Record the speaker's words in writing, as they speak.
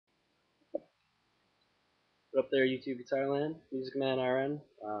What up there, YouTube Guitar Land? Music Man RN,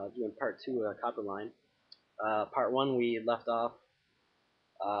 doing part 2 of Copperline. Part 1 we left off,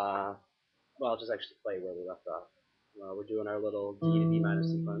 well, I'll just actually play where we left off. We're doing our little D to B minor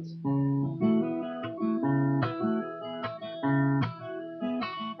sequence. You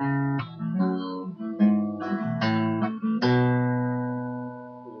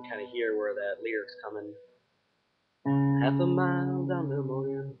can kind of hear where that lyric's coming. Half a mile down the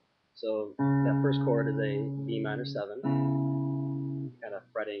Mullion. So that first chord is a B minor 7, kind of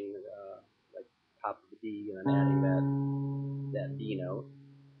fretting like top of the D and then adding that B note,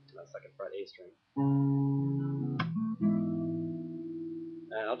 second fret A string.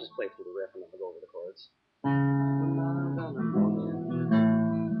 And I'll just play through the riff and then we'll go over the chords.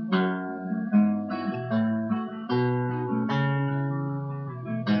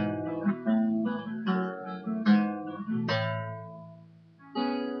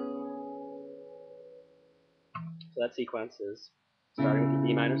 So that sequence is starting with your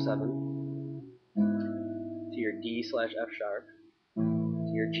B minor 7 to your D slash F sharp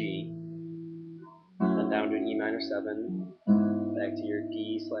to your G, then down to an E minor 7, back to your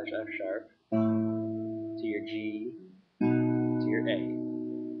D slash F sharp to your G to your A,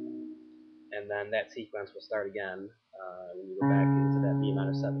 and then that sequence will start again when you go back into that B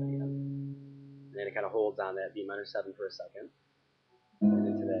minor 7 again. And then it kind of holds on that B minor 7 for a second, and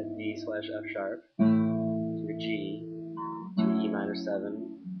into that D slash F sharp to your G to your E minor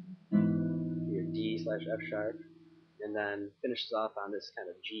 7 to your D slash F sharp, and then finishes off on this kind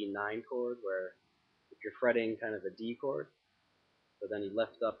of G9 chord where if you're fretting kind of a D chord, but then you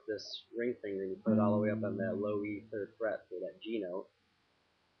lift up this ring finger and you put it all the way up on that low E 3rd fret for that G note,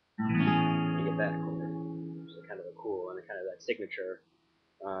 and you get that chord, which is kind of a cool and kind of that signature.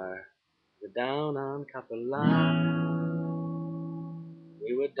 We're down on Copperline,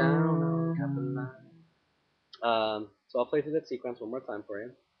 we were down on Copperline. So I'll play through that sequence one more time for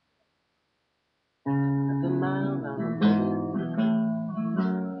you. At the mile down the Mullion.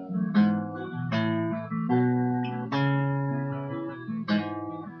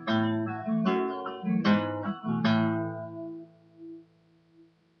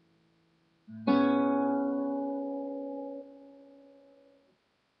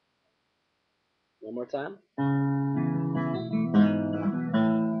 One more time.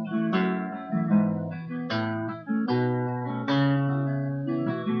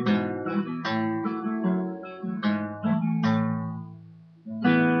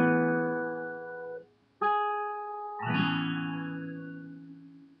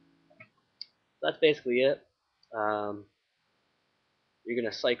 That's basically it. You're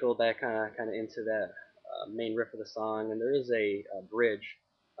gonna cycle back kind of into that main riff of the song, and there is a bridge,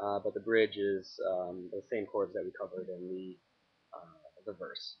 but the bridge is the same chords that we covered in the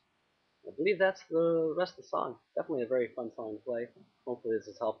verse. I believe that's the rest of the song. Definitely a very fun song to play. Hopefully this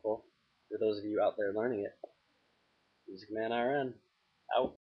is helpful for those of you out there learning it. Music Man RN, out.